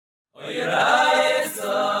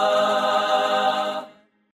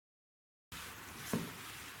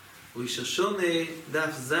ראש השונה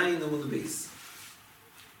דף זין עמוד בייס.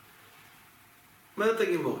 אומרת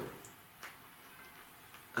הגימורה,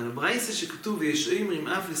 על הברייסה שכתוב ויש אומרים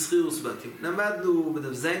אף לסחירוס בתים. למדנו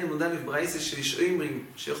בדף זין עמוד א' ברייסה שיש אומרים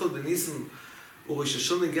שיכול בניסן וראש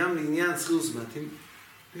השונה גם לעניין סחירוס בתים.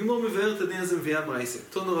 הגימורה מבאר את הדין הזה מביאה ברייסה,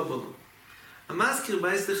 תונו רבונו. המזכיר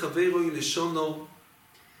בייס לחברוי לשונו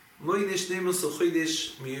מוינה 12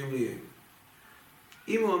 חודש מיום ליום.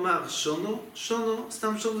 אם הוא אמר שונו, שונו,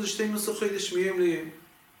 סתם שונו זה 12 חודש מיום ליום.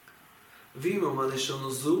 ואם הוא אמר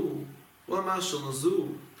לשונו זו, הוא אמר שונו זו,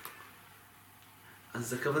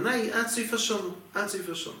 אז הכוונה היא עד סעיף השונו, עד סעיף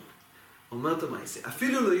השונו. אומר את המייסה,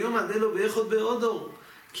 אפילו לא יום עד אלו באחוד באודור,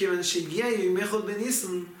 כיוון שהגיע יום אחד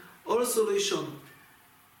בניסן, אולסו לא ישון.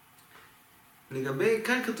 לגבי,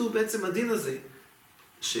 כאן כתוב בעצם הדין הזה,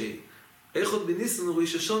 שאיכות בניסן הוא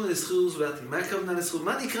ראש השונה לסחירוס בתים. מה הכוונה לסחירוס?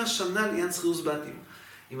 מה נקרא שנה לעניין סחירוס בתים?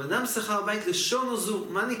 אם אדם שכר בית לשונו זו,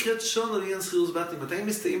 מה נקראת שונו לעניין סחירוס בתים? מתי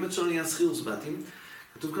מסתיים את שונו לעניין סחירוס בתים?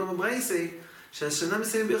 כתוב כאן בברייסה שהשנה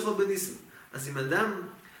מסתיים באיכות בניסן. אז אם אדם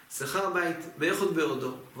שכר בית באיכות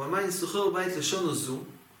באודו, ואמר אם שוכר בית לשונו זו,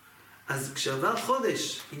 אז כשעבר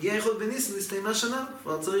חודש, הגיע איכות בניסן, הסתיימה שנה,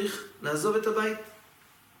 כבר צריך לעזוב את הבית.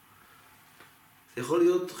 זה יכול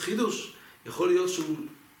להיות חידוש, יכול להיות שהוא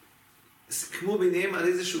סיכמו ביניהם על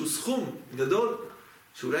איזשהו סכום גדול,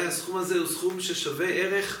 שאולי הסכום הזה הוא סכום ששווה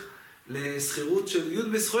ערך לסחירות של י'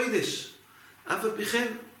 בסחוידש. אף על פי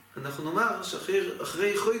כן, אנחנו נאמר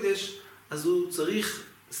שאחרי חוידש, אז הוא צריך,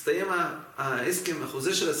 הסתיים ההסכם,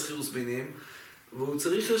 החוזה של הסחירוס ביניהם, והוא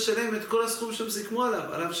צריך לשלם את כל הסכום שהם סיכמו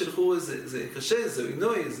עליו שלכאורה זה קשה, זה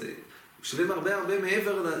עינוי, הוא שלם הרבה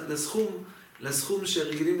מעבר לסכום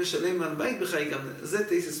שרגילים לשלם על בית בחי, גם זה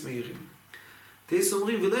תייסס מהירים. תייס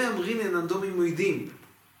אומרים, ולא יאמרינן אדומים מועידים.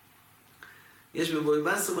 יש בבוי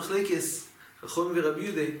בעשר מחלקס, חכום ורבי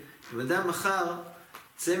יהודה, אם אדם מכר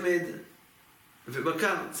צמד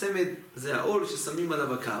ובקר, צמד זה העול ששמים על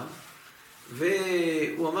הבקר,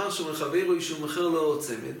 והוא אמר שהוא מחברו שהוא מכר לו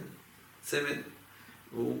צמד,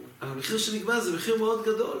 המחיר שנקבע זה מחיר מאוד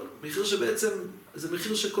גדול, מחיר שבעצם זה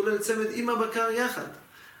מחיר שכולל צמד עם הבקר יחד.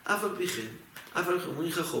 אף על פי כן,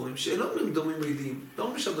 אומרים חכומים שלא אומרים דומים מועידים, לא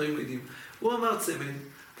אומרים שהדומים מועידים. הוא אמר צמד,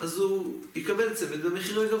 אז הוא יקבל צמד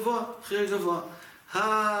במחיר הגבוה,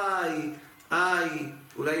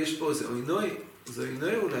 אולי יש פה איזה אוינוי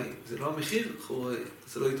אולי, זה לא המחיר,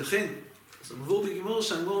 זה לא ייתכן. אז המבור בגימור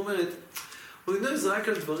שהגמור אומרת, אוינוי זה רק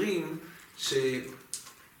על דברים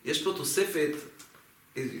שיש פה תוספת,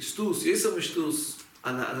 שטוס, יסר משטוס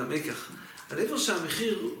על המקח. על איפה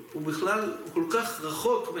שהמחיר הוא בכלל, הוא כל כך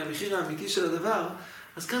רחוק מהמחיר האמיתי של הדבר,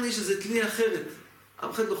 אז כאן יש איזו תלייה אחרת.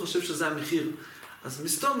 אף אחד לא חושב שזה המחיר. אז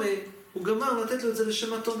מסתומה, הוא גמר לתת לו את זה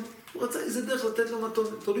לשם מתונה. הוא רצה איזה דרך לתת לו מתונה.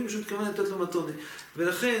 תולים שהוא התכוון לתת לו מתונה.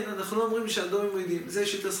 ולכן אנחנו לא אומרים שהדומים מועידים. זה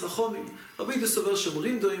שיטס חכומים. רבי יהודה סובר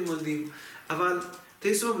שאומרים דומים מועידים, אבל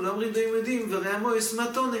תייסום לא אומרים דומים מועידים, והרי המויס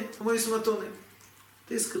מתונה.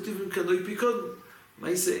 תייס כתובים כאן דוי פיקוד. מה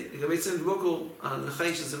יעשה? לגבי צמד בוקר, ההלכה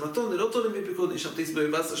היא שזה מתונה, לא תולים בפיקוד, יש שם תייס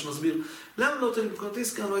בבאסר שמסביר למה לא תולים בפיקוד,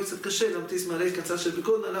 תייס כאן לא יהיה קצת קשה, למה תייס מעלה קצה של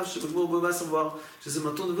פיקוד, עליו שבגמור בבאסר מבואר שזה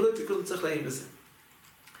מתונה ולא פיקוד, צריך להעיר בזה.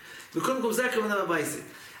 בכל מקום זה הכוונה בבייסה.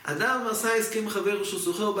 אדם עשה הסכם חבר שהוא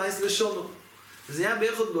סוחר בייס לשונו, זה היה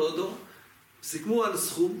באחד באודו, סיכמו על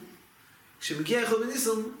סכום, כשמגיע אחד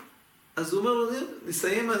בניסן, אז הוא אומר לו,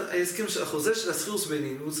 נסיים ההסכם של החוזה של הסחירוס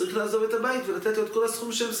ביניהם, והוא צריך לעזוב את הבית ולתת לו את כל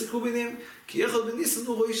הסכום שהם סיכמו ביניהם, כי אחד בניסן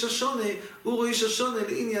הוא ראש השונה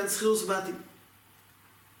לעניין סחירוס בתים.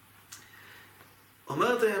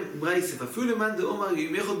 אומרת ברייסה, אפילו למען דאמר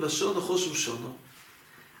אם אחד בשונו חושו שונו,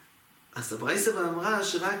 אז הברייסה אמרה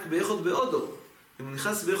שרק באחד באודו, אם הוא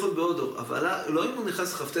נכנס באחד באודו, אבל לא אם הוא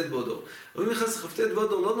נכנס לחפתת באודו, אם הוא נכנס לחפתת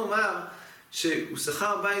באודו, לא נאמר שהוא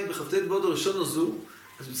שכר בית בחפתת באודו לשונו זו,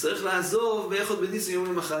 אז הוא צריך לעזוב באחד בניסן יום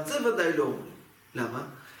למחרת, זה ודאי לא אומרים. למה?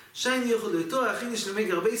 שייני יכול לתור, הכי נשלמי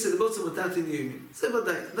גרבי סלבוצם ותעתין יומים. זה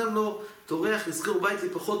ודאי. אדם לא תורח לזכור בית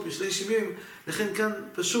לפחות משלי שימים, לכן כאן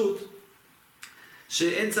פשוט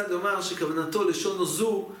שאין צד לומר שכוונתו לשונו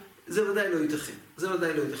זו, זה ודאי לא ייתכן.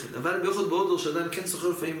 אבל באחד באודו שאדם כן סוחר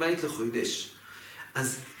לפעמים בית לחוידש,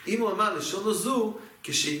 אז אם הוא אמר לשונו זו,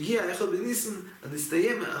 כשהגיע אחד בניסן, אז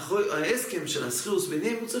נסתיים ההסכם של הסחירוס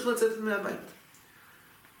ביניהם, הוא צריך לצאת מהבית.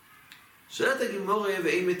 שאלת הגימורה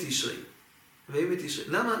ואימת תשרי.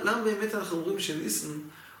 למה באמת אנחנו אומרים שניסן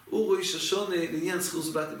הוא ראש השונה לעניין סחירוס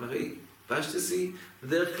בתים? הרי פשטסי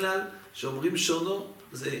בדרך כלל שאומרים שונו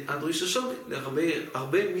זה עד ראש השונה.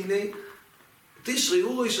 הרבה מיני תשרי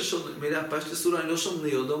הוא ראש השונה. מילה פשטס אולי לא שומני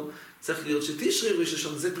יודום, צריך להיות שתשרי ראש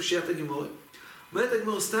השונה, זה פשיעת הגימורה. אומרת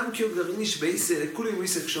הגמור, סתם כי הוא גרעין איש בייסה, לכולי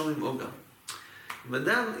מויסק שומים אוגה. אם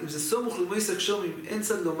אדם, אם זה סומוך למויסק שומים, אין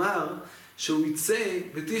צד לומר שהוא יצא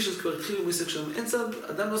בתשרי כבר התחילו מויסק שומים. אין צד,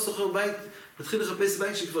 אדם לא סוחר בית, מתחיל לחפש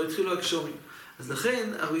בית שכבר התחילו הגשומים. אז לכן,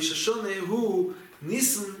 הראש השונה הוא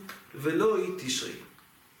ניסן ולא תשרי.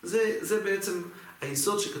 זה בעצם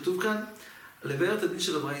היסוד שכתוב כאן, לבאר את הדין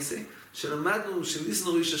של הברייסה, שלמדנו שניסן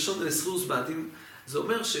ראש השונה לסחירוס בתים, זה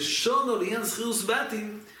אומר ששונו לעניין סחירוס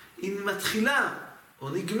בתים, היא מתחילה או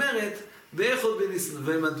נגמרת באחד בניסן.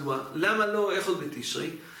 ומדוע? למה לא אחד בתשרי?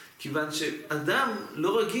 כיוון שאדם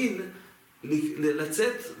לא רגיל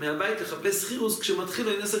לצאת מהבית לחפש סחירוס כשמתחיל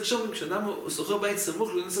להינס הגשומים. כשאדם סוחר בית סמוך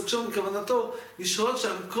להינס הגשומים, כוונתו לשהות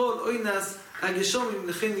שם כל אוינס הגשומים,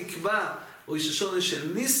 לכן נקבע ראש השונה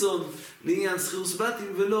של ניסון לעניין סחירוס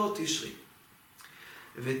בתים ולא תשרי.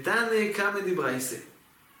 ותנא קמא דברייסה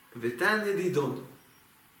ותנא דידון,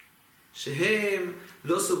 שהם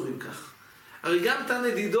לא סוברים כך. הרי גם תנא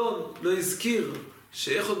דידון לא הזכיר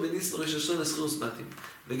שאחד בניסן ראש השונה לסחירוס בתים,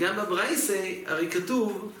 וגם בברייסה הרי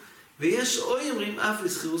כתוב ויש אומרים אף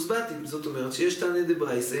לסחירוס בתים. זאת אומרת שיש תנא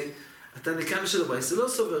דברייסה, התנא קמא של הברייסה לא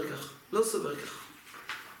סובר כך, לא סובר כך.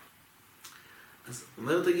 אז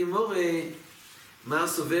אומרת הגמרא, מה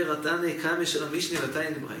סובר התנא קמא של המשנה לתנא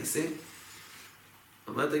דברייסה?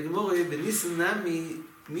 אומרת הגמרא, בניסן נמי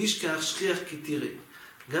נשכח שכיח כתירא.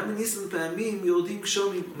 גם בניסן פעמים יורדים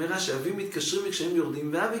גשומים. אומר רש"י, אבים מתקשרים כשהם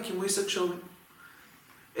יורדים, ואבי כמויסק גשומים.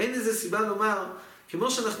 אין איזה סיבה לומר,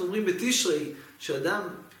 כמו שאנחנו אומרים בתשרי, שאדם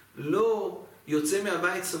לא יוצא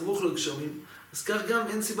מהבית סמוך לגשומים, אז כך גם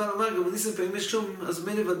אין סיבה לומר, גם בניסן פעמים יש גשומים, אז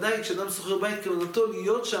מילא ודאי, כשאדם סוחר בית, כוונתו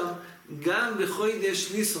להיות שם, גם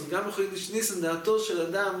בחודש ניסן, גם בחודש ניסן, דעתו של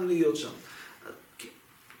אדם להיות שם.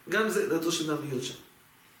 גם זה דעתו של אדם להיות שם.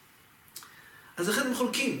 אז לכן הם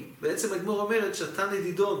חולקים. בעצם הגמור אומרת שהתנא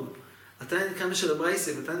דידון, התנא קמא של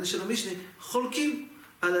הברייסה והתנא של המשנה, חולקים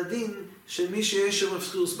על הדין של מי שיש שם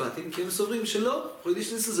סחירוס בתים, כי הם סוברים שלא,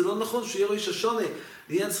 חודש ניסן זה לא נכון שיהיה ראש השונה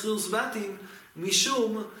לעניין סחירוס בתים,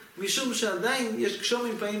 משום שעדיין יש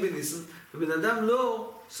גשומים פעמים בניסן, ובן אדם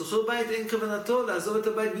לא סוחר בית, אין כוונתו לעזוב את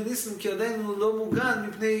הבית בניסן, כי עדיין הוא לא מוגן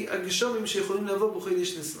מפני הגשומים שיכולים לבוא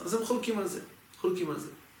בחודש ניסן. אז הם חולקים על זה, חולקים על זה.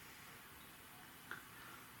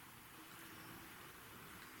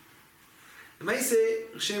 למעשה,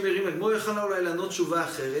 כשהם מרים, הגמור יכלה אולי לענות תשובה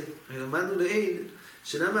אחרת, למדנו לעיל,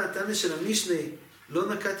 שלמה התנא של המשנה לא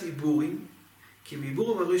נקט עיבורים, כי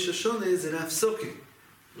בעיבורים הראש השונה זה להפסוקה.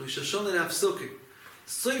 ראש השונה להפסוקה.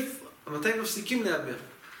 סוף, מתי מפסיקים לעבר?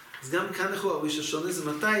 אז גם כאן אנחנו הראש השונה, זה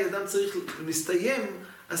מתי אדם צריך להסתיים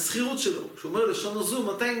הסחירות שלו. כשהוא אומר לשון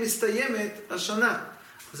הזו, מתי מסתיימת השנה?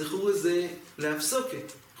 אז איך הוא זה להפסוקה?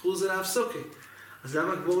 איך הוא זה להפסוקה? אז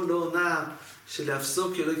למה הגמור לא עונה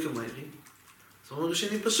שלהפסוקה לא יקמיירי? זאת אומרת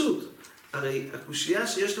שני פשוט. הרי הקושייה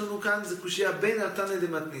שיש לנו כאן זה קושייה בין התנא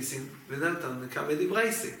דמתניסין ובין התנא קמא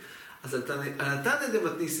דברייסה. אז על התנא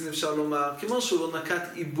דמתניסין אפשר לומר, כמו שהוא לא נקט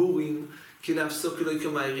עיבורים, כי להפסוק לא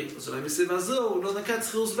יקמיירי, אז אולי מסיבה זו הוא לא נקט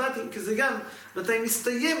סחירוס בתים, כי זה גם מתי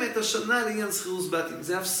מסתיימת השנה לעניין סחירוס בתים.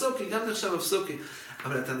 זה הפסוקי, גם נחשב הפסוקי.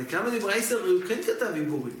 אבל התנא קמא דברייסה הרי הוא כן כתב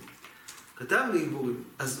עיבורים. כתב לעיבורים,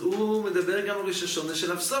 אז הוא מדבר גם על ראש השונה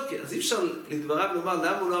של הפסוקי, אז אי אפשר לדבריו לומר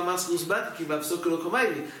למה הוא לא אמר סחירוס בתים, כי בהפסוקי לא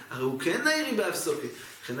קמיירי, הרי הוא כן נעירי בהפסוקי,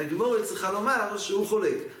 לכן הגמרא צריכה לומר שהוא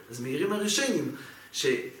חולק. אז מעירים הראשונים,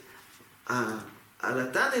 שעל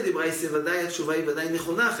התנא דברייסה ודאי התשובה היא ודאי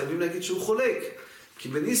נכונה, חייבים להגיד שהוא חולק, כי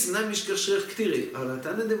בניסן נמי נשכח שכיח כתירא, אבל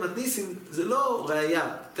התנא דמתניסין זה לא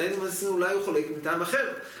ראייה, תנא דמתניסין אולי הוא חולק מטעם אחר,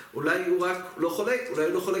 אולי הוא רק לא חולק, אולי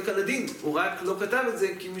הוא לא חולק על הדין, הוא רק לא כתב את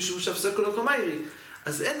זה כי משום שהפסק לא קמיירי.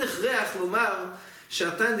 אז אין הכרח לומר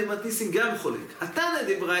שהתנא דמתניסין גם חולק. התנא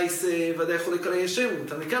דברייסה ודאי חולק על הישם,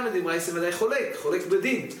 התנא קמא דברייסה ודאי חולק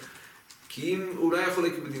בדין. כי אם הוא לא היה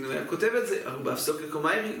חולק בדין, הוא היה כותב את זה, אבל בהפסוקי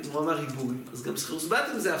קמיירי, הוא אמר עיבורים, אז גם סחירוס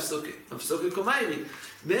בתים זה הפסוקי קמיירי.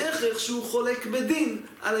 בהכרח שהוא חולק בדין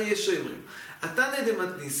על הישמרים. התנא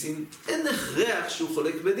דמתניסין, אין הכרח שהוא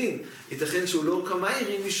חולק בדין. ייתכן שהוא לא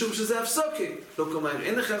קמיירי משום שזה הפסוקי, לא קמיירי,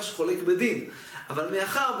 אין הכרח שהוא חולק בדין. אבל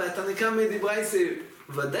מאחר והתנא קמא דברייסה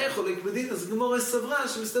ודאי חולק בדין, אז גמרא סברה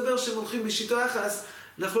שמסתבר שהם הולכים בשיטו יחס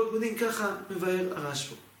לחלוק בדין, ככה מבאר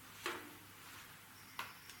הרשב"י.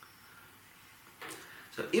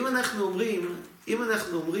 עכשיו, אם אנחנו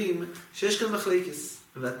אומרים שיש כאן מחלקס,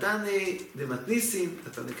 והתנא דמתניסין,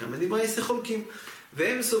 התנא קמא דברייסה חולקים,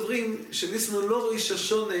 והם סוברים שניסן הוא לא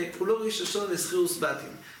ראש השונה לסחירוס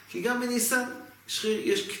בתים, כי גם בניסן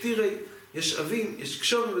יש כתירי, יש אבים, יש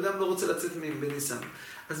קשורים, אדם לא רוצה לצאת בניסן.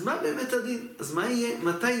 אז מה באמת הדין? אז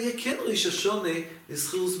מתי יהיה כן ראש השונה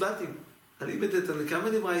לסחירוס בתים? אליבא דתנא קמא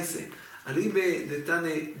דברייסה, אליבא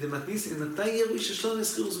דתנא דמתניסין, מתי יהיה ראש השונה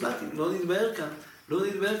לסחירוס בתים? לא נתבהר כאן. לא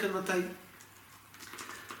נדבר כאן מתי.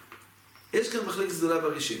 יש כאן מחלקת גדולה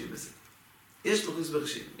בראשונים בזה. יש מחלקת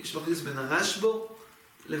בראשונים. יש מחלקת בין הרשב"א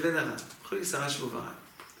לבין הר"ן. מחלקת הרשב"א והר"ן.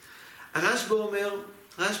 הרשב"א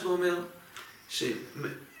אומר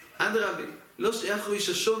שאדרבה, לא שייך ראש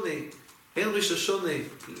השונה, אין ראש השונה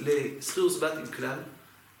לסחירוס בתים כלל,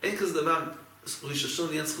 אין כזה דבר ראש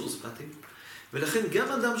השונה אין סחירוס בתים, ולכן גם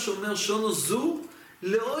אדם שאומר שונו זו,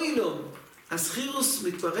 לאוילום, הסחירוס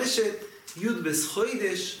מתפרשת י'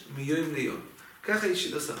 בסחוידש מיום ליום. ככה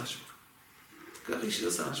אישית עשה רשב"א.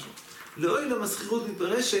 לאוילום הסחירות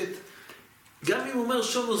מתפרשת, גם אם הוא אומר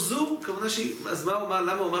שונו זו, כמובן אז מה הוא אומר,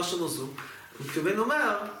 למה הוא אומר שונו זו? הוא מתכוון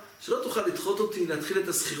לומר שלא תוכל לדחות אותי להתחיל את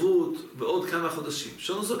הסחירות בעוד כמה חודשים.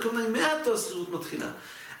 שונו זו כמובן מעטו הסחירות מתחילה.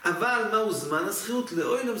 אבל מהו זמן הסחירות?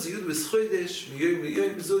 לאוילום זה י' בסחוידש מיום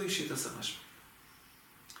ליום, זו אישית עשה רשב"א.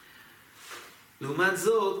 לעומת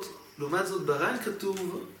זאת,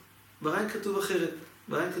 בר"ן כתוב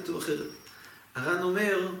אחרת. הר"ן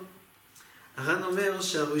אומר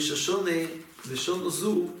שהראש השונה בשונו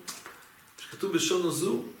זו, שכתוב בשונו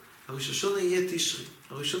זו, הראש השונה יהיה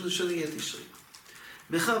תשרי.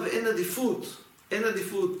 מאחר ואין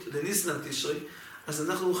עדיפות לניסן תשרי, אז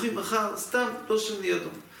אנחנו הולכים מחר סתם לא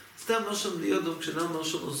שם ליודום, כשאנחנו אומר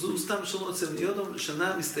שונו זו, סתם שונו אצל ליודום,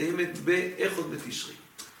 שנה מסתיימת באחד בתשרי.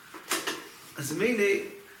 אז מילא,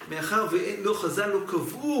 מאחר ולא חז"ל לא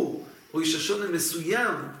קבעו ראש השונה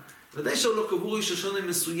מסוים, ודאי שלא קבעו ראש השונה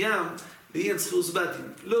מסוים, לעניין סחירוס בתים,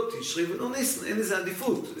 לא תשרי ולא ניסן, אין לזה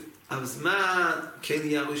עדיפות. אז מה כן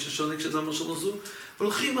יהיה ראש השונה כשאדם אומר שונו זו?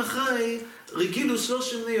 הולכים אחרי רגילוס לא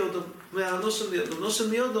שם ליודום. לא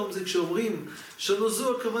שם ליודום זה כשאומרים שונו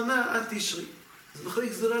זו, הכוונה עד תשרי. אז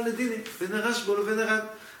מחלקת גדולה לדיני, בין הרשב"א לבין הר"ן.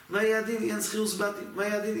 מה יהיה הדין? עניין סחירוס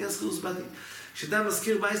בתים. כשאדם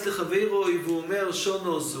מזכיר בייס לחברו והוא אומר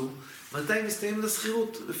שונו זו, מתי מסתיים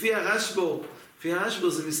לסחירות? לפי הרשב"א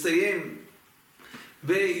זה מסתיים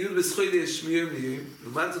בי' בסחוידש מיום ליום,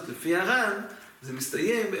 לעומת זאת לפי הר"ן זה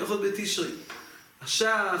מסתיים באחד בתשרי.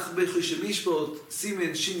 השח בחוש משפט,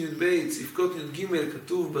 סימן שי"ב, צפקות י"ג,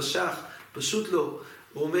 כתוב בשח, פשוט לו,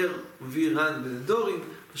 הוא אומר, מביא ר"ן בנדורים,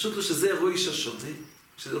 פשוט לו שזה ראש השונה,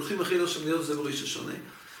 כשהולכים אחרי לא שם להיות זה בראש השונה.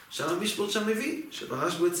 שם המשפט שם מביא,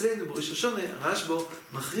 שברשב"א אצלנו, בראש השונה, הרשב"א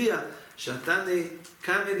מכריע שהתנא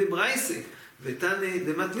קמא דברייסה ותנא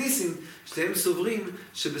דמתניסין, שתיהם סוברים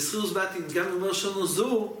שבסחירוס בתים גם אומר שונו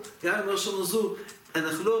זו,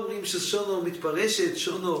 אנחנו לא אומרים ששונו מתפרשת,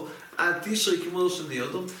 שונו עד תשרי כמו שם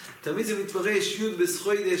ליודום, תמיד זה מתפרש י'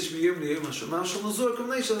 בסחוידש מיום ליום, מה שאומר שונו זו,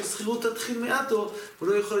 הכוונה שהסחירות תתחיל מעטו, הוא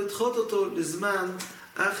לא יכול לדחות אותו לזמן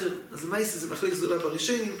אחר. אז מה זה מחלקת גדולה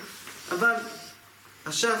בראשונים, אבל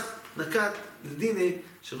השח נקט לדיני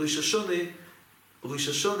שראש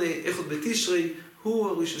השונה אחד בתשרי הוא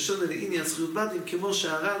הראש השונה לעניין סחירות בתים, כמו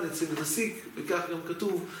שהר"ן אצל מסיק, וכך גם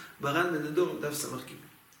כתוב בר"ן בנדור דף סמ"ג.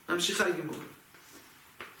 ממשיכה הגמרא.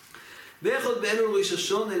 באחד באלול ראש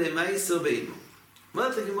השונה למעשר באימו.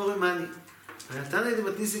 אומרת הגמרא מאני. התנא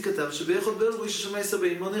דמתניסין כתב שבאחד באלול ראש השונה למעשר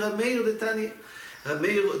באימו רב מאיר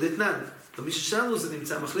דתנן. במי ששמנו זה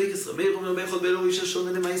נמצא מחלקת, רב מאיר אומר באחד באלול ראש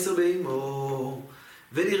השונה למעשר באימו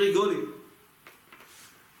ולי רגולים.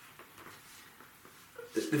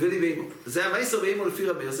 ולי באימו. זה המעשר באימו לפי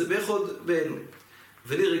רב מאיר, זה באחד באלול.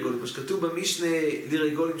 ולי רגולים, מה שכתוב במשנה לי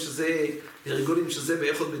רגולים שזה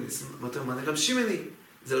באחד בניסן. אמרתי לו, מה נראה שמני?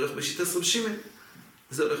 זה הולך בשיטת רב שמעון,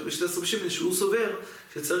 שהוא סובר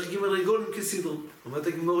שצריך ג' רגולים כסדרו. אומרת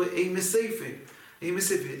הגמרא, אין מסייפה.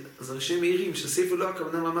 אז הראשונים מעירים שסייפה לא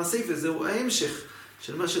הכוונה מה סייפה, זהו ההמשך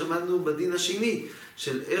של מה שלמדנו בדין השני,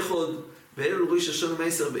 של אחד באלול ראש השונה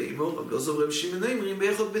למעשר באימו, רב אלעזר ורב שמעון אומרים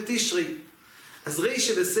באחד בתשרי. אז ראי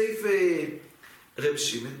שבסייפה רב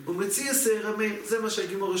שמעון, הוא מציע רב מאיר, זה מה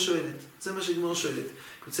שהגמרא שואלת.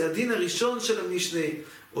 יוצא הדין הראשון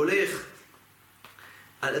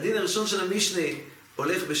של המשנה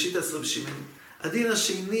הולך בשיטת רב שמעון. הדין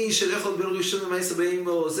השני של אחד באלול ראשון למעשר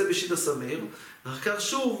באימו זה בשיטת רב מאיר. ואחר כך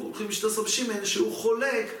שוב הולכים בשיטת רב שמעון שהוא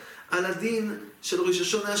חולק על הדין של ראש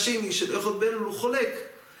השונה השני של אחד באלול הוא חולק.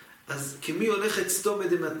 אז כמי הולכת סתומא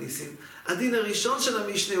דמתניסין? הדין הראשון של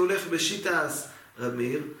המשנה הולך בשיטת רב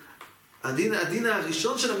מאיר. הדין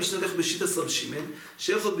הראשון של המשנה הולך בשיטת רב שמעון,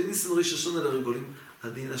 שאחד בניסן ראש השונה לרגולים.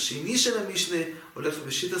 הדין השני של המשנה הולך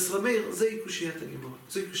בשיטת רב מאיר, זה קושיית הגמרא.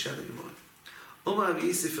 אומר רבי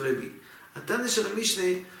יוסף רבי, התנא של המשנה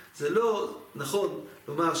זה לא נכון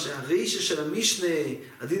לומר שהרישא של המשנה,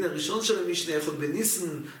 הדין הראשון של המשנה, אחד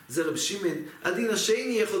בניסן זה רב שמעון, הדין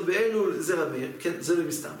השני, אחד באלול זה רב מאיר, כן, זה לא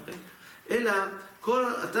מסתמך, אלא כל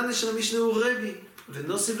התנא של המשנה הוא רבי,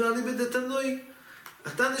 ונוסיף לו אליבא דתניא.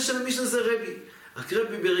 התנא של המשנה זה רבי. רק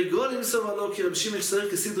רבי ברגולים סובר לו, כי רבי שמעון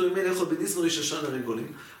שצריך כסדרו ימי לאכול בניסן ראש השנה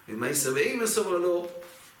רגולים. ומאי סבעים סובר לו,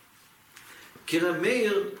 כי רבי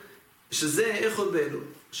מאיר, שזה אכול באלו.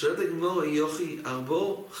 שואלת הגמרא, יוכי,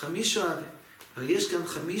 ארבו, חמישו אבי. הרי יש כאן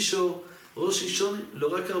חמישו ראש ראשונים, לא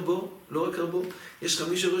רק ארבו, יש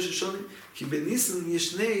חמישו ראש ראשונים, כי בניסן יש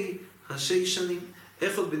שני ראשי שנים.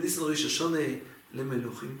 אכול בניסן ראש השונה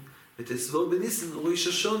למלוכים, ותסבור בניסן ראש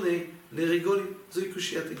השונה לרגולים. זוהי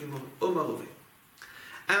קושיית הגמרא. אומר רבי.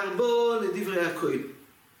 ארבו לדברי הכהן.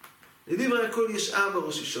 לדברי הכהן יש 4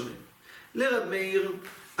 ראש ראשונים. לרב מאיר,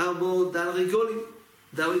 ארבו דל רגולים.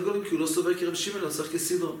 דל רגולים כי הוא לא סובר כרב שמעון, לא צריך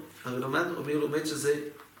כסדרו. הרי רב מאיר לומד שזה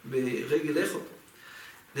ברגל אכול.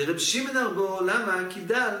 לרב שמעון ארבו, למה? כי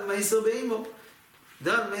דל מייסר באימו.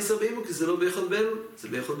 דל מייסר באימו כי זה לא באכול באלול, זה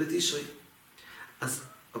באכול בתשרי. אז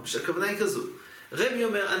הכוונה היא כזו. רבי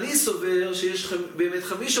אומר, אני סובר שיש באמת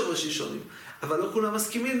 5 ראש ראשונים, אבל לא כולם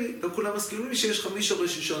מסכימים לי, שיש 5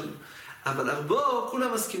 ראש ראשונים. אבל ארבו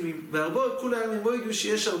כולם מסכימים, וארבו כולם מויגו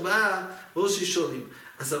שיש 4 ראש ראשונים.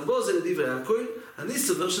 אז ארבו זה לדברי הכהן, אני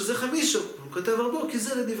סובר שזה 5. הוא כתב ארבו כי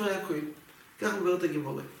זה לדברי הכהן. כך מבארת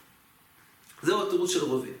הגמרא. זהו התירוץ של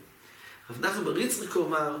רובי. רב נחמן בר יצחק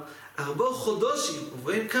אומר, ארבו חודשים,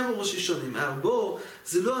 ובהם כמה ראש ראשונים. ארבו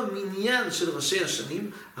זה לא המניין של ראשי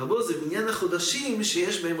השנים, ארבו זה מניין החודשים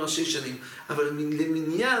שיש בהם ראשי שנים. אבל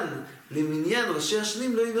למניין ראשי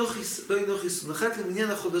השנים לא ינוכיס, נחת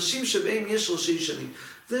למניין החודשים שבהם יש ראשי שנים.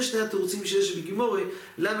 זה שני התירוצים שיש בגמרא,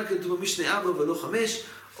 למה כתוב במשנה 4 ולא 5,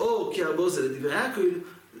 או כי ארבו זה לדברי הכהן,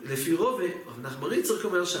 לפי רובה, רב נחמן בר יצחק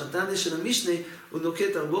אומר שהתנא של המשנה הוא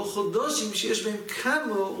נוקט 4 חודשים שיש בהם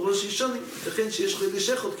כמה ראש ראשונים, לכן שיש חודש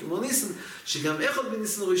אחד כמו ניסן, שגם אחד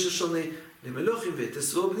בניסן ראש השונה למלוכים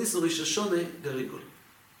ותסבור בניסן ראש השונה לרגולים.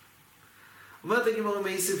 אומרת הגמרא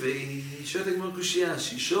מייסי ושואלת הגמרא קושייה,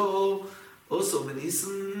 שישו עשור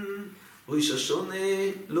בניסן ראש השונה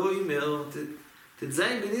לא יימר,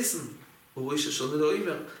 תזין בניסן ראש השונה לא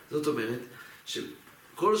יימר. זאת אומרת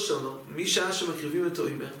כל שונו, משעה שמקריבים את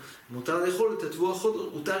האימר, מותר לאכול את התבוא החודש,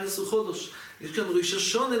 הותר איסור חודש. יש כאן ראש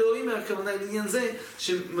השונה לאימר, הכוונה לעניין זה,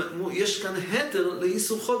 שיש כאן היתר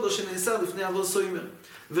לאיסור חודש שנאסר לפני עבור סוימר.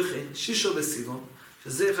 וכן, שישו בסיבון,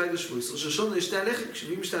 שזה חג השבועס, ראש השונה יש 2 הלחם,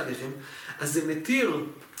 כשמביאים 2 הלחם, אז זה מתיר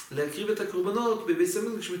להקריב את הקורבנות בבית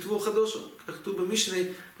המקדש כשמתבוא חדושו. כך כתוב במשנה,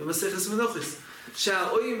 במסכת מנוחס,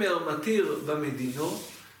 שהאימר מתיר במדינו,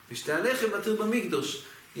 ו2 הלחם מתיר במקדש.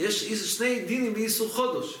 יש 2 דינים באיסור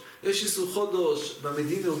חודש. יש איסור חודש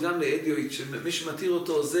במדינו גם לאדיואית, שמי שמתיר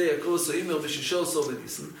אותו זה יעקב סוימר ו16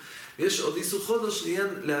 בניסן. יש עוד איסור חודש לעניין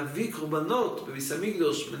להביא קורבנות בביס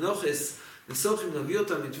המקדש, מנוחס, נסוכים להביא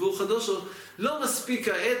אותם לתבור חדושו. לא מספיק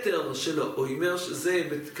היתר של האימר, שזה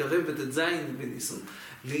מתקרב בט"ז בניסן.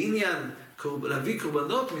 לעניין להביא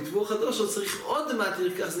קורבנות מתבור חדושו צריך עוד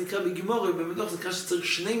מתיר, כך זה נקרא בגמרא, במנוח זה נקרא שצריך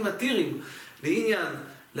 2 מתירים לעניין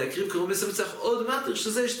להקריב קרוב מסם צריך עוד מטר,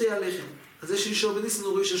 שזה 2 הלחם. אז זה שישור בניסן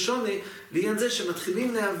הוא ראש השונה, לעניין זה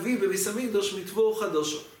שמתחילים להביא בביס המקדש מתבור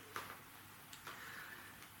חדושו.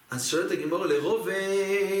 אז שואלת הגמרא לרובה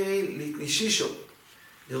ליתנישישו.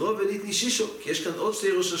 לרובה ליתנישישו, כי יש כאן עוד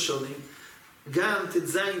 2 ראש השונים, גם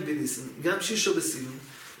ט"ז בניסן, גם שישו בסיבון,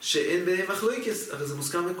 שאין ביניהם מחלוקת, אבל זה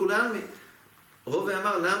מוסכם לכולם. רובה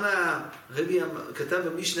אמר, למה רבי כתב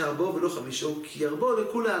במשנה 4 ולא 5? כי 4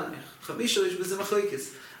 לכולם, 5 יש בזה מחלוקת.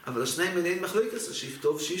 אבל 2 אין מחלוקת, אז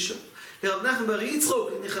שיכתוב 6. לרב נחמן בר יצחק,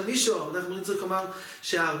 הנה 5, רב נחמן בר יצחק אמר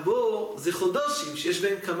שהארבו זה חודשים, שיש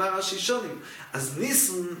בהם כמה ראשי שונים. אז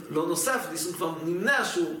ניסן לא נוסף, ניסן כבר נמנע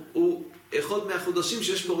שהוא אחד מהחודשים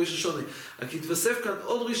שיש בו ראש השונה. רק התווסף כאן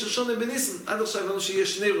עוד ראש השונה בניסן. עד עכשיו הבנו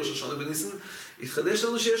שיש 2 ראש השונה בניסן. התחדש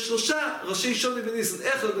לנו שיש 3 ראשי שונה בניסן.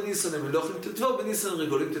 אחד בניסן הם מלוכים תתבור, בניסן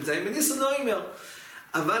רגולים תתזיים, בניסן לא יימר.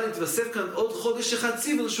 אבל התווסף כאן עוד חודש אחד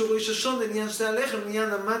ציבר שהוא ראש השונה, עניין 2 הלחם, עניין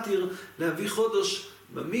המתיר להביא חודש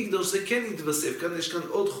במקדש, זה כן התווסף. כאן יש כאן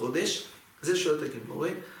עוד חודש, זה שואלת הגמרא,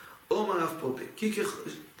 אומר רב פופא, כי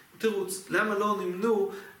תירוץ, למה לא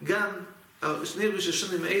נמנו גם 2 ראש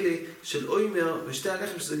השונים האלה של אוימר ו2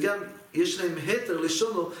 הלחם, שזה גם יש להם היתר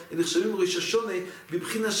לשונו, הם נחשבים ראש השונה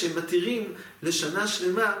בבחינה שהם מתירים לשנה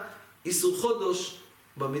שלמה איסור חודש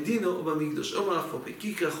במדינו או במקדש. אומר רב פופא,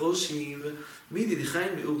 כי כחושים מידי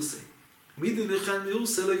לחיים מאורסה. מידי לחיים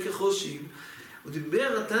מאורסה לא כחושים. הוא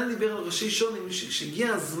דיבר, נתן דיבר על ראשי שונים,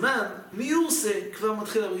 כשהגיע הזמן, מאורסה כבר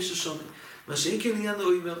מתחיל הראש השונה. מה שאין כן עניין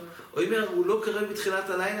אוימר. אוימר הוא לא קרב בתחילת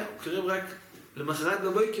הלילה, הוא קרב רק למחרת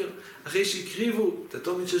בבוקר, אחרי שהקריבו את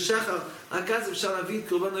התומית של שחר, רק אז אפשר להביא את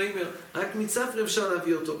קורבן אוימר, רק מצפר אפשר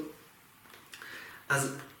להביא אותו.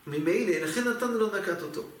 אז ממילא, לכן נתן לא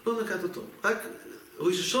נקט אותו. רק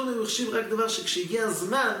ראש השונה הוא החשיב רק דבר שכשהגיע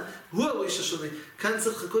הזמן, הוא הראש השונה. כאן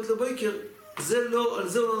צריך לחכות לבוקר, על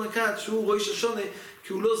זה הוא לא נקט, שהוא ראש השונה,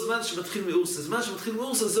 כי הוא לא זמן שמתחיל מאורסה. זמן שמתחיל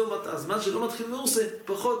מאורסה זהו מטה, זמן שלא מתחיל מאורסה,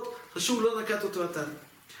 פחות חשוב לא נקט אותו עתן.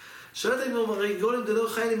 שואלת הגמור, הרי גולם דלא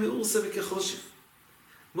חי לי מאורסה וכחושך.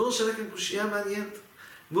 גמור שאלה כאן קושייה מעניינת.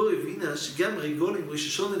 גמור הבינה שגם ריגולים, ראש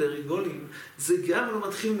השונה לריגולים, זה גם לא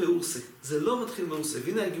מתחיל מאורסה. זה לא מתחיל מאורסה.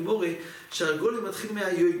 הבינה הגמור שהרגולים מתחיל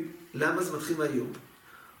מהיום. למה זה מתחיל מהיום?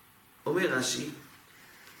 אומר רש"י,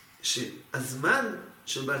 שהזמן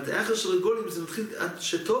של בעלתי אחר של רגולים זה מתחיל עד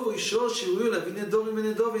שטוב או אישו שיראו להביא נדורים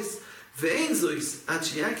ונדובס, ואין זויס עד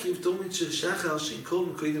שיקריב תורמית של שחר שינקור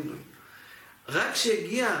מקודם לו. רק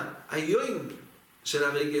שיגיע היום של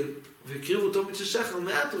הרגל והקריבו תורמית של שחר,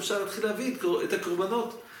 מעט אפשר להתחיל להביא את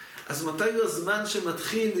הקורבנות. אז מתי הוא הזמן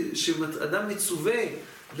שאדם מצווה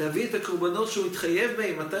להביא את הקורבנות שהוא מתחייב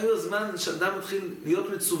בהם? מתי הוא הזמן שאדם מתחיל להיות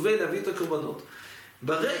מצווה להביא את הקורבנות?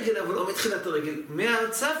 ברגל, אבל לא מתחילת הרגל,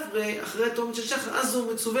 מהצפרי, אחרי התורמית של שחר, אז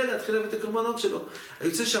הוא מצווה להתחיל להביא את הקורבנות שלו.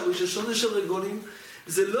 היוצא שהראש השונה של רגולים,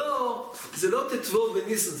 זה לא תתבוא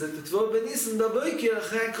בניסן, זה תתבוא בניסן בבוקר,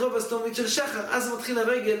 אחרי הקרוב התורמית של שחר, אז מתחיל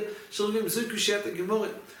הרגל של רגלים, זוהי קושיית הגמורה.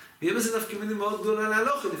 ויהיה בזה נפקא מינה מאוד גדולה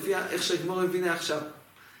להלוכה, לפי איך שהגמורה הבינה עכשיו.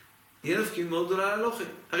 יהיה נפקא מינה מאוד גדולה להלוכה.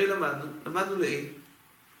 הרי למדנו לעיל,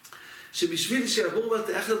 שבשביל שיעבור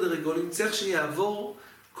בעלתי אחר לרגולים, צריך שיעבור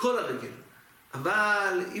כל הרגל.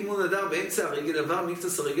 אבל אם הוא נדר באמצע הרגל, עבר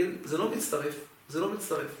מקצת הרגל, זה לא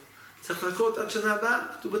מצטרף. צריך לחכות עד שנה הבאה.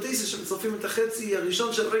 כתוב בתייסה שמצרפים את החצי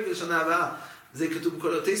הראשון של הרגל שנה הבאה. זה כתוב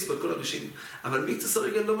בכל התייסה, בכל הראשונים. אבל מקצת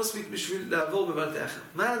הרגל לא מספיק בשביל לעבור בבעלתי אחר.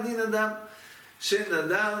 מה הדין אדם?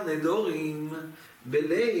 שנדר נדורים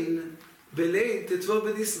בליל תתבוא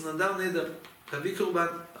בניסן, נדר נדר. להביא קורבן,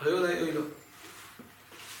 הרי אולי אוי לא.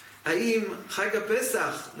 האם חג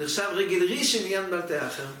הפסח נחשב רגל ראשון עניין בעלתי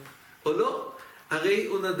אחר? או לא? הרי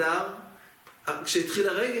הוא נדר כשהתחיל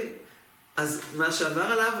הרגל. אז מה שעבר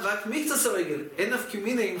עליו רק מקצת הרגל. אין נפקא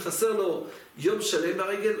מינה אם חסר לו יום שלם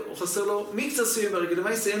ברגל, או חסר לו מקצת סיום ברגל.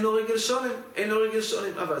 למעשה אין לו רגל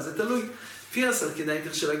שולם. אבל זה תלוי. לפי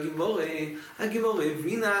הסלקינאיתך של הגימורה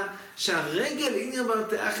הבינה שהרגל עניין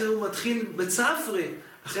בעלתי אחר הוא מתחיל בצפרי.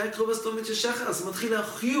 אחרי הקרוב התורמית של שחר, אז הוא מתחיל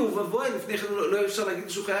להחיוב ובואי. לפני כן לא אפשר להגיד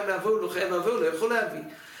שהוא חייב להבוא, הוא לא חייב להבוא, הוא לא יכול להביא.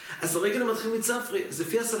 אז הרגל מתחיל מצפרי, זה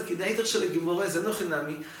לפי הסלקינאיתך של הגימורה, זה לא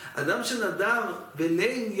חינמי. אדם שנדר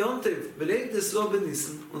בליל יום טוב, בליל תסלו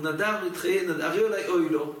בניסן, הוא נדר, הרי אולי אוי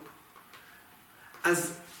לא.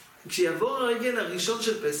 אז כשיעבור הרגל הראשון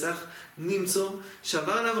של פסח, נמצא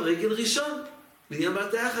שעבר עליו רגל ראשון. לעניין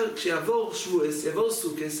בעלתי אחר, כשיעבור שבועס, יעבור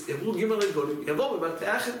סוכס, יעברו ג' רגולים, יעבור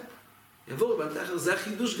בבעלתי אחר. זה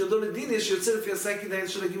החידוש גדול לדיני שיוצא לפי הסלקינאיתך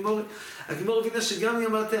של הגימורה. הגימורה הבינה שגם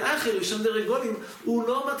לעניין בעלתי אחר, ראשון דרגולים, הוא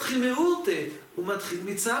לא מתחיל מאורתה, הוא מתחיל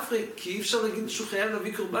מצפרי, כי אי אפשר להגיד שהוא חייב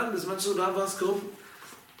להביא קורבן בזמן שהוא לא עבר אז קרוב.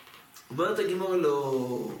 אומרת הגימורה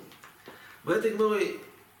לא... אומרת הגימורה,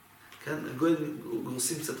 כאן הגויים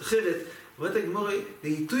גורסים קצת אחרת, אומרת הגימורה,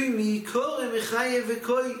 לעיתוי מעיקור מחייב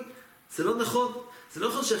וקוי. זה לא נכון. זה לא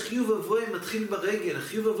נכון שהחיוב ובואי מתחיל ברגל,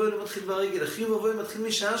 החיוב ובואי לא מתחיל ברגל, החיוב ובואי מתחיל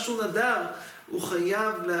משעה שהוא נדר, הוא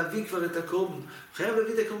חייב להביא כבר את הקורבן, הוא חייב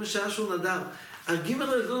להביא את הקורבן משעה שהוא נדר. הגימל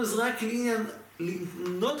רגלון זה רק לעניין,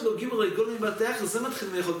 לנות לו גימל רגלון מבעלתי אחר, זה מתחיל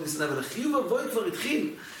מאחוד ניסנה, אבל החיוב ובואי כבר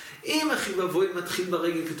התחיל. אם החיוב ובואי מתחיל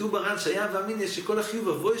ברגל, כתוב בר"ן שהיה ואמין יש שכל החיוב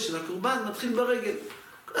ובואי של הקורבן מתחיל ברגל.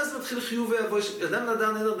 אז מתחיל חיוב ובואי, אדם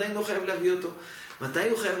נדר נדר עדיין לא חייב להביא אותו. מתי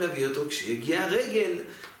הוא חייב להביא אותו? כשיגיע הרגל,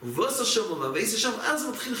 ובוסו שום ובייסו שם, אז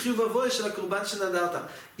מתחיל חיוב ובואי של הקורבן שנדרת.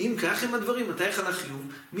 אם כך הם הדברים, מתי חל החיוב?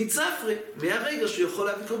 מצפרי, מהרגע שהוא יכול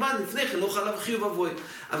להביא קורבן, לפני כן לא חל עליו חיוב ובואי.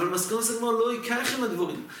 אבל מסקנות סגמור לא ייקח עם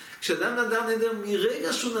הדברים. כשאדם נדר נדר,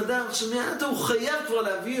 מרגע שהוא נדר, שמעט הוא חייב כבר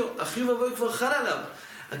להביא, החיוב ובואי כבר חל עליו.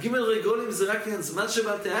 הגימל רגולים זה רק עניין זמן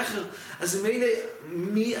שבעלתי אחר, אז מילא,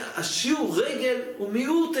 השיעור רגל הוא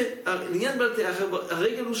מאורתה, עניין בעלתי אחר,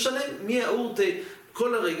 הרגל הוא שלם, מהאורתה,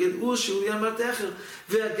 כל הרגל הוא השיעור עניין בעלתי אחר,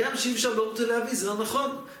 וגם שאי אפשר באורתה להביא, זה לא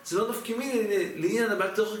נכון, זה לא נפקא מינה, לעניין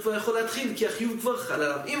הבעלתי אחר כבר יכול להתחיל, כי החיוב כבר חל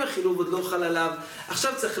עליו, אם החיוב עוד לא חל עליו,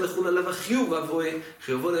 עכשיו צריך לחול עליו החיוב אבוה,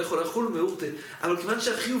 חיוב לא יכול לחול מאורתה, אבל כיוון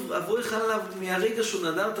שהחיוב אבוה חל עליו מהרגע שהוא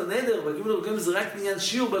נדר את הנדר, והגימל רגלים זה רק עניין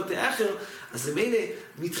שיעור בעלתי אחר, אז זה מילא,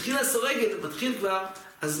 מתחיל הסורגל, מתחיל כבר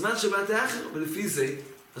הזמן שבעלתי אחר, ולפי זה,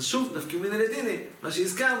 אז שוב, נפקא מינה לדיני, מה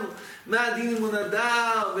שהזכרנו, מה הדין אם הוא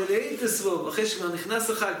נדר ולאין תסבוב, אחרי שכבר נכנס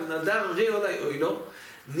החג, הוא נדר הרי אולי אוי לא,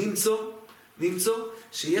 נמצא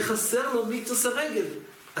שיהיה חסר לו מקצת הרגל.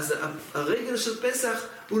 אז הרגל של פסח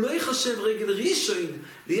הוא לא יחשב רגל ראשון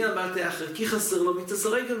לעניין בעלתי אחר, כי חסר לו מקצת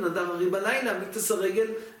הרגל, נדר הרי בלילה, מקצת הרגל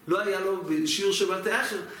לא היה לו בשיעור של בעלתי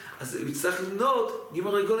אחר. אז הוא יצטרך למנות גימל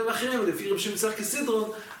רגולים אחרים, לפי רב שמעון יצחק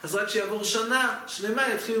כסדרון, אז רק שיעבור שנה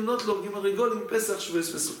שלמה יתחיל למנות לו גימל רגולים פסח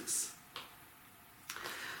שבועס וסוכות.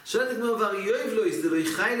 שואלת הגמרא, "בר יויב לויס דלא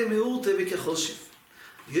יחי למאורתא וכחושיב".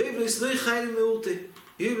 יויב לויס לא יחי למאורתא.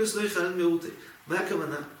 יויב לויס לא יחי למאורתא. מה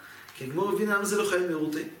הכוונה? כי הגמרא הבינה למה זה לא חי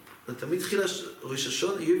למאורתא. תמיד התחילה ראש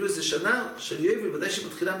השונה, יויב לויס זה שנה של יויב, ודאי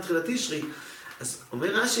שמתחילה מתחילת תשרי. אז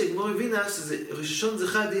אומר רש"י, הגמרא הבינה שראש השונה זה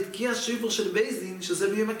חד יתקיע שויפר של בייס דין, שזה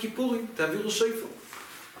ביום הכיפורים, תעבירו שויפר.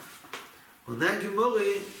 עונה הגמרא,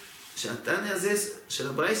 שהתניא הזה של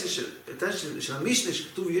הברייסה, של המשנה,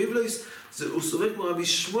 שכתוב יויב לויס, הוא סובר כמו רבי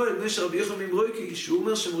שמואל, בן של רבי יוחנן ממרויקי, שהוא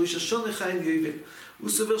אומר שמראש השונה חי עם יובל. הוא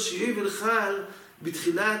סובר שיובל חל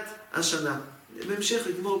בתחילת השנה. בהמשך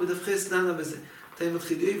הגמרא בדף חס דנה בזה. מתי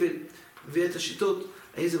מתחיל יובל, מביא את השיטות,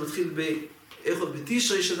 האם זה מתחיל באחד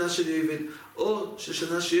בתשרי שנה של יובל, או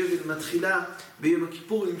ששנה של יובל מתחילה ביום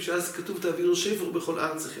הכיפורים, שאז כתוב תעבירו שפר בכל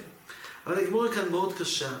ארצכם. אבל הגמרא כאן מאוד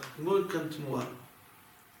קשה, הגמרא כאן תמוהה.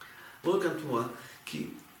 הגמרא כאן תמוהה, כי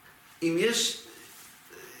אם יש...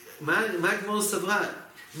 מה הגמרא סברה?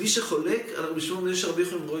 מי שחולק על רבי שמואל בן של רבי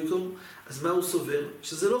יוחנן ממרויקי, אז מה הוא סובר?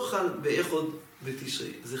 שזה לא חל באחד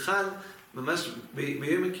בתשרי, זה חל ממש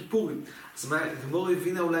ביום הכיפורים. אז מה, הגמרא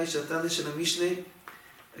הבינה אולי שהתניא של המשנה,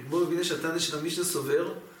 הגמרא הבינה שהתניא של המשנה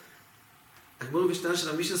סובר, הגמרא הבינה של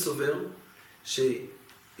המשנה סובר,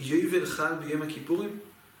 שיובל חל ביום הכיפורים,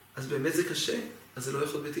 אז באמת זה קשה, אז זה לא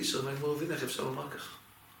יכול בתשרי, מה הגמרא הבינה, איך אפשר לומר כך?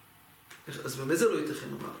 אז באמת זה לא ייתכן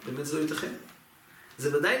לומר, באמת זה לא ייתכן.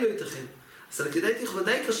 זה ודאי לא ייתכן. אז הכדאית היא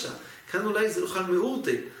ודאי קשה. כאן אולי זה לא חל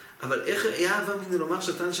מאורתא, אבל איך היה אהבה מיני לומר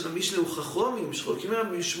שהתניא של המשנה הוא חכמים, שחולקים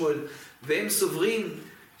רבי שמואל, והם סוברים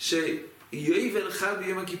שיובל חל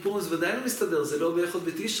ביום הכיפורים, זה ודאי לא מסתדר, זה לא באחד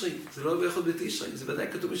בתשרי, זה לא באחד בתשרי, זה ודאי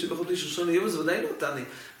כתוב שבאחד בתשרי ראשון ליום, זה ודאי לא תניא.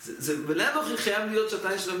 זה בלאו הכי חייב להיות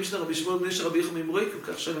שהתניא של המשנה רבי שמואל בן של רבי יוחנן ממרויקי,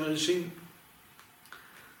 כך שהם ראשיים.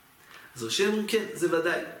 אז ראשי אומרים, כן, זה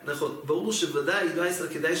ודאי, נכון. ברור שוודאי לא היה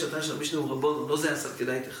כדאי שהתניא של המשנה הוא רבון, לא זה היה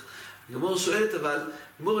כדאיתך. הגמרא שואלת, אבל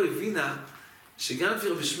הגמרא הבינה שגם לפי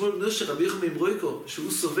רבי שמואל בנו של רבי יוחנן ממרויקי,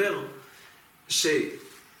 שהוא סובר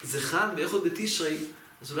שזה חל באחד בתשרי,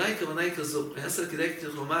 אז אולי הכוונה היא כזו. היה כדאי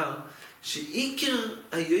לומר שעיקר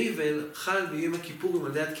היובל חל ביום הכיפורים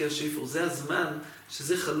על ידי תקיע שויפר. זה הזמן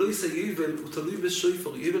שזה חלויס היובל, הוא תלוי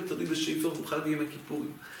בשויפר, יובל תלוי בשויפר, הוא חל ביום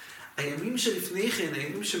הכיפורים. הימים שלפני כן,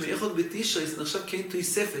 הימים שמאחד בתשרי, זה נחשב כן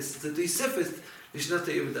תויספס, זה תויספס לשנת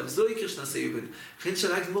היובל, אבל זה לא יקר שנת היובל. לכן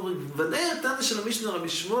שאלה הגמרא, ודאי התניא של המשנה רבי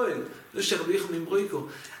שמואל, לא של רבי יוחנן ממרויקי,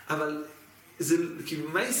 אבל זה,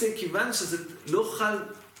 כיוון שזה לא חל,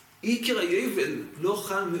 עיקר היובל לא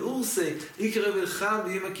חל מאורסה, עיקר היובל חל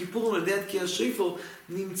ביום הכיפורים על ידי תקיע שויפר,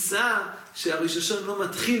 נמצא שהראש השונה לא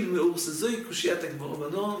מתחיל מאורסה, זוהי קושיית הגמרא, אבל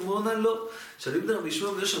מעונה לא. שאלים רבי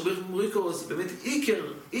שמואל בן של רבי יוחנן ממרויקי, אז באמת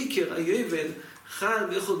עיקר היובל חל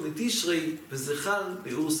באחד בתשרי, וזה חל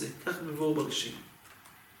מאורסה, כך מבואר בראשית.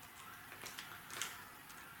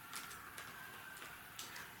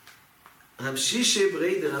 רב שישי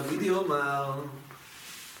ברי דרבי אומר,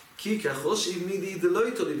 כי כחושיב מידי דלא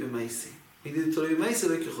יתולי במייסי. מידי דתולי במייסי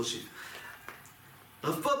לא כחושיב.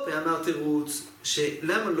 רב פופה אמר תירוץ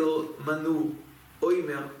שלמה לא מנו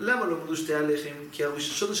אוימר, למה לא מנו שתי הלחם? כי הראש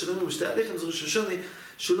השונה שלנו בשתי הלחם זה ראש השונה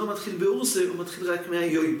שהוא לא מתחיל באורסה, הוא מתחיל רק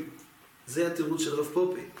מהיום. זה התירוץ של רב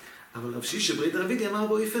פופה. אבל רב שישי ברי דרבי אמר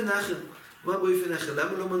באופן אחר. אמר באופן אחר,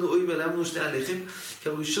 למה לא מנו אוימר, למה מנו שתי הלחם? כי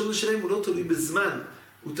הראש השונה שלהם הוא לא תלוי בזמן,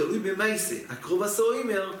 הוא תלוי במייסה. הקרוב עשה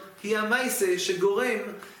אוימר היא המייסה שגורם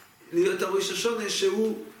להיות הראש השונה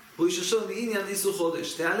שהוא ראש השונה עניין איסור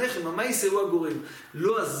חודש. שתי הלחם, המייסה הוא הגורם.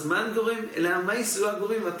 לא הזמן גורם, אלא המייסה הוא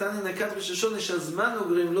הגורם. התניא נקט ראש השונה שהזמן הוא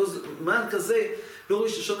גורם, לא זמן כזה, לא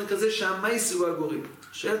ראש השונה כזה שהמייסה הוא הגורם.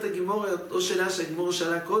 שואלת הגמרא, או שאלה שהגמרא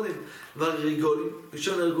שאלה קודם, והרגולים,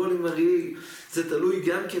 ראשון הרגולים הרי זה תלוי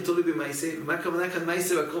גם כן תלוי במייסה. מה הכוונה כאן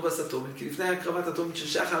מייסה והקרוב הסתומת? כי לפני הקרבת התומת של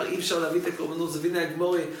שחר אי אפשר להביא את הקורבנות, זה הבינה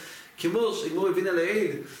הגמרא, כמו שהגמרא הבינה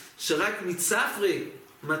לעיל, שרק מצפרי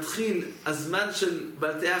מתחיל הזמן של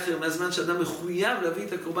בעלתי אחר, מהזמן שאדם מחויב להביא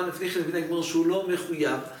את הקורבן לפני כן, הבינה הגמרא שהוא לא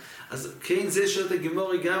מחויב. אז כן, זה שואלת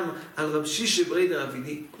הגמרא גם על רב שישי ברי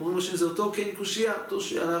דרבי. אומרים לו שזה אותו כן קושייה, אותו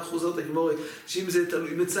שיהיה חוזרת הגמרא, שאם זה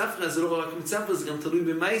תלוי מצפרי, אז זה לא רק מצפרי, זה גם תלוי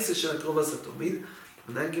במייסה של הקרוב הסתומית.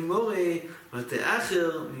 עדיין הגמרא, בעלתי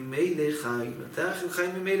אחר ממילא חי, בעלתי אחר חי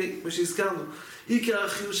ממילא, כמו שהזכרנו. עיקר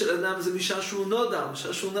החיוב של אדם זה משעה שהוא נודר,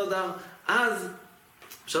 משעה שהוא נודר, אז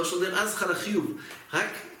אפשר שonder אז חל החיוב. רק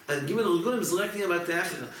ג' רגולים זה רק נהיה בעלתי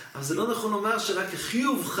אחר. אבל זה לא נכון לומר שרק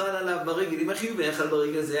החיוב חל עליו ברגל. אם החיוב היה חל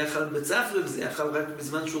ברגל, זה היה חל בצפרי, וזה היה חל רק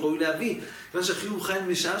בזמן שהוא ראוי להביא. כיוון שהחיוב חל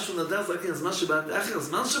משעה שהוא נדר, זה רק נהיה הזמן שבעלתי אחר.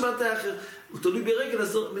 הזמן שבעלתי אחר הוא תלוי ברגל,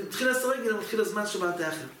 אז מתחיל הרגל, מתחיל הזמן שבעלתי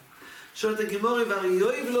אחר. שואלת הגמרא, והרי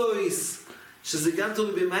יויב לויס, שזה גם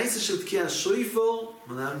תלוי במייסה של תקיע שויפור,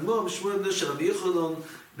 מנה הגמרא בשמואל בנו של רבי יוחנן,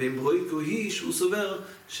 באמברויקו היא שהוא סובר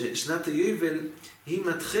ששנת היובל היא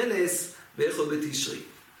מתחלס באחד בתשרי.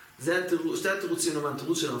 זה שתי התירוצים,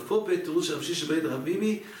 תירוץ של רב פופה, תירוץ של רב שיש בית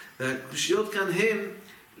רבימי, והקושיות כאן הם,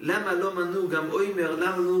 למה לא מנו גם אוימר,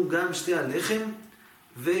 למה מנו גם שתי הלחם,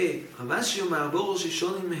 ורבשי אומר ארבו ראשי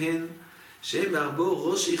שונים הן, שהם בארבו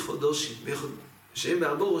ראשי חודשים,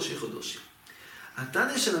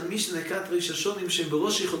 התנא של המשנה קט ריש השונים שהם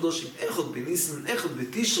בראשי חודשים, אחד בניסן, אחד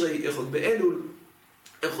בתשרי, אחד באלול,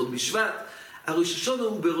 אחד בשבט, הראש השונה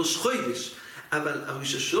הוא בראש חודש, אבל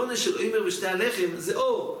הראש השונה של אוימר ושתי הלחם זה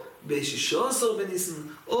או ב16 בניסן,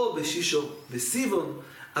 או ב6 בסיבון,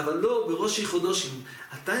 אבל לא בראשי חודשים.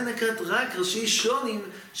 התנא קט רק ראשי שונים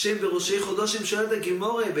שהם בראשי חודשים, שואלת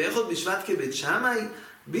הגמורה, באחד בשבט כבית שמאי,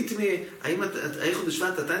 ביטמי, האם האחד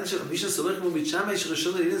בשבט, התנא של המשנה סובר כמו בית שמאי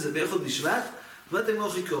שראשון אלילין זה באחד בשבט? ואתם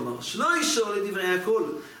מוכי כומר, שלא אישור לדברי הכל,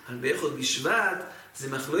 אבל באחד בשבט זה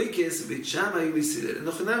מחלוקס בית שמאי וביסילל.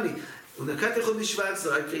 נוחנמי, הוא נקט אחד בשבט, זה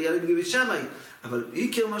רק קריאה לבגי בית שמאי, אבל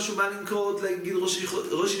עיקר משהו בא לנקרות, להגיד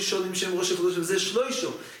ראשי שונים שהם ראשי חודשים, זה שלא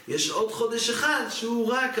אישור. יש עוד חודש אחד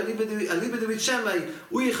שהוא רק אליבא דבית שמאי,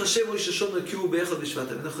 הוא יחשב ראש השונה כי הוא באחד בשבט.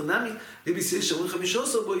 ונוחנמי, לביסילל שאומרים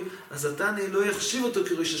 15 בוי, אז התנא לא יחשיב אותו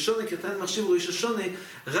כראש השונה, כי התנא מחשיב ראש השונה,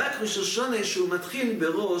 רק ראש השונה שהוא מתחיל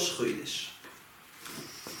בראש חודש.